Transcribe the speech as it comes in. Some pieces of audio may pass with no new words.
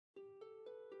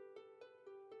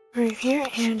right here,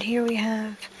 and here we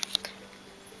have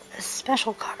the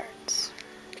special cards.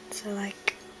 So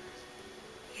like,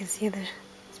 you can see the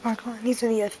sparkle, and these are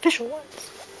the official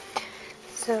ones.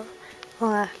 So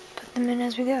we'll put them in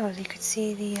as we go. As you could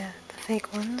see, the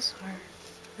fake ones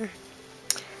are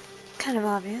kind of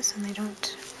obvious, and they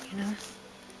don't, you know,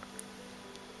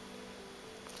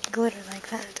 glitter like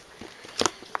that.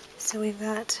 So we've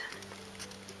got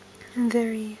a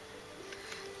very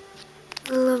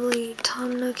lovely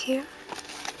Tom Nook here.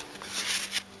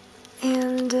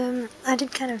 And I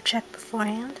did kind of check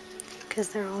beforehand, because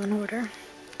they're all in order.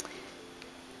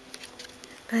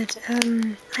 But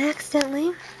I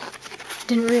accidentally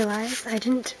didn't realize I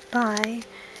didn't buy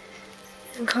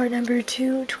card number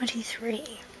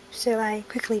 223. So I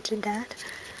quickly did that.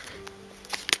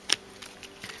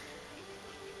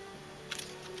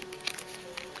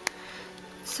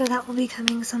 So that will be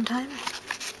coming sometime.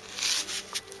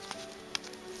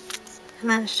 I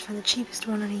managed to find the cheapest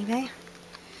one on eBay,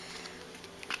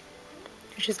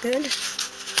 which is good.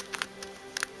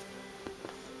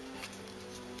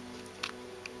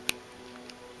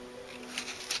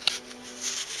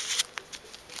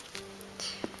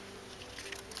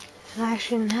 And I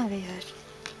actually didn't have a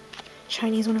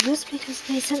Chinese one of this because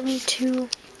they sent me 2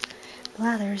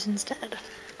 blathers instead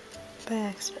by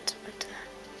accident. But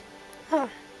oh,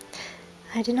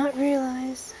 I did not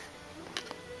realize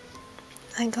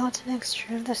I got an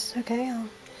extra of this. Okay, I'll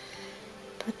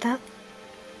put that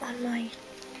on my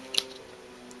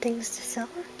things to sell.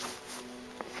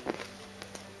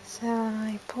 So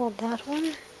I pulled that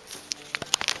one.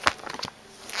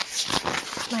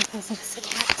 Like those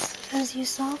little box, as you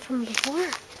saw from before.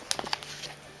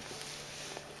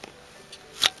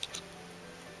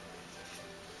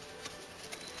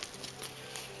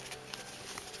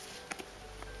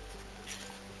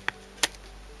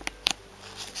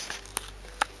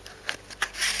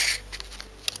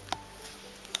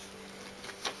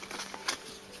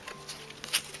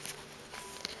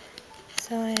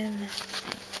 So I am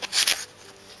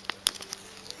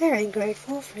very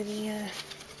grateful for the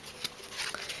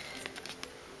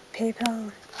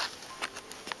PayPal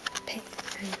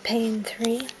Pay in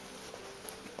 3.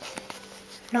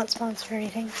 Not sponsored or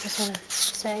anything, just want to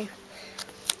say,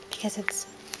 because it's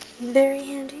very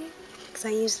handy, because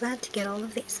I use that to get all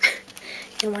of these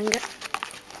in one go.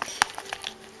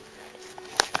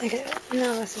 Okay,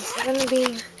 now this is going to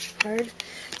be hard,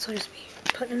 so I'll just be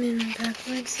putting them in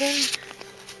backwards then,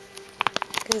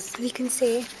 because you can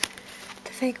see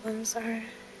the fake ones are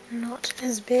not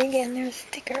as big and they're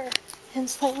thicker and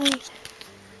slightly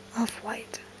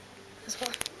off-white as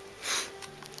well.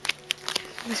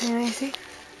 Everything I see.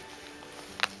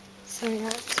 So we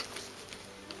got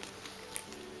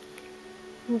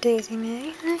Daisy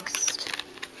May next.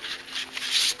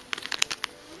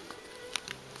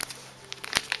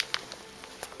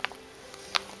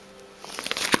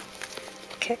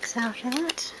 Kicks after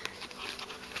that.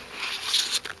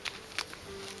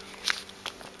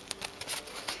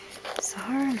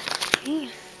 Sahara and Hockey.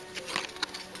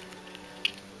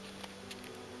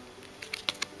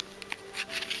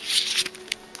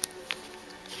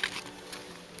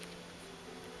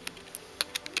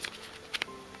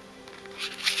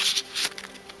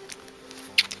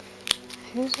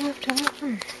 Who's after that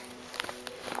one?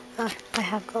 Oh, I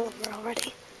have Gulliver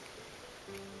already.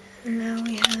 And now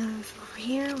we have, over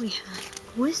here, we have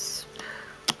Wisp.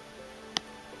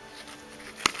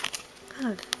 Kind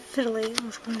of fiddly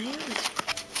with one hand.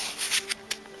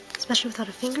 Especially without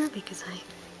a finger, because I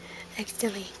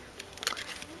accidentally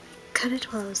cut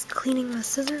it while I was cleaning my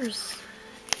scissors.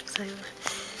 Because I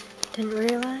didn't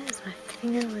realize my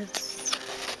finger was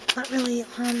not really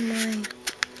on my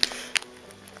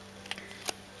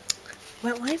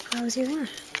wet wipe I was using.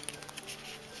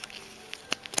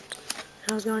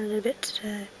 I was going a bit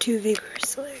too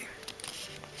vigorously.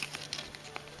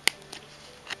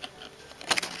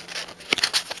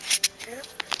 Yeah,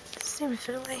 seems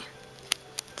fiddly.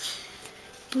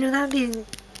 You know, that would be a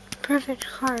perfect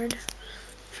card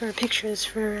for pictures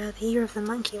for the Year of the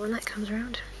Monkey when that comes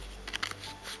around.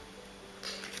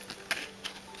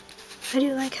 I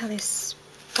do like how they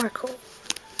sparkle,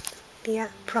 the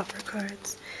proper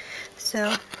cards.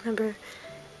 So, number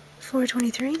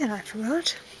 423 that I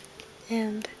forgot,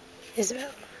 and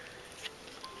Isabel.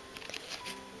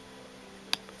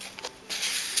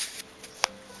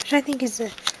 Which I think is a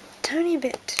tiny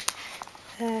bit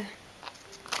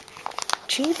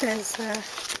cheap, as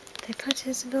they put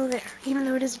Isabel there, even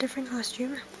though it is a different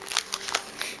costume.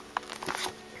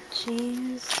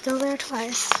 She's still there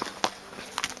twice.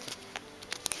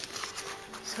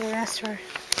 So the rest are,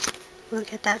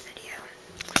 look at that video.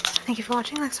 Thank you for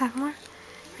watching. Next time for more.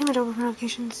 Payment over for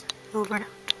notifications. Over and out.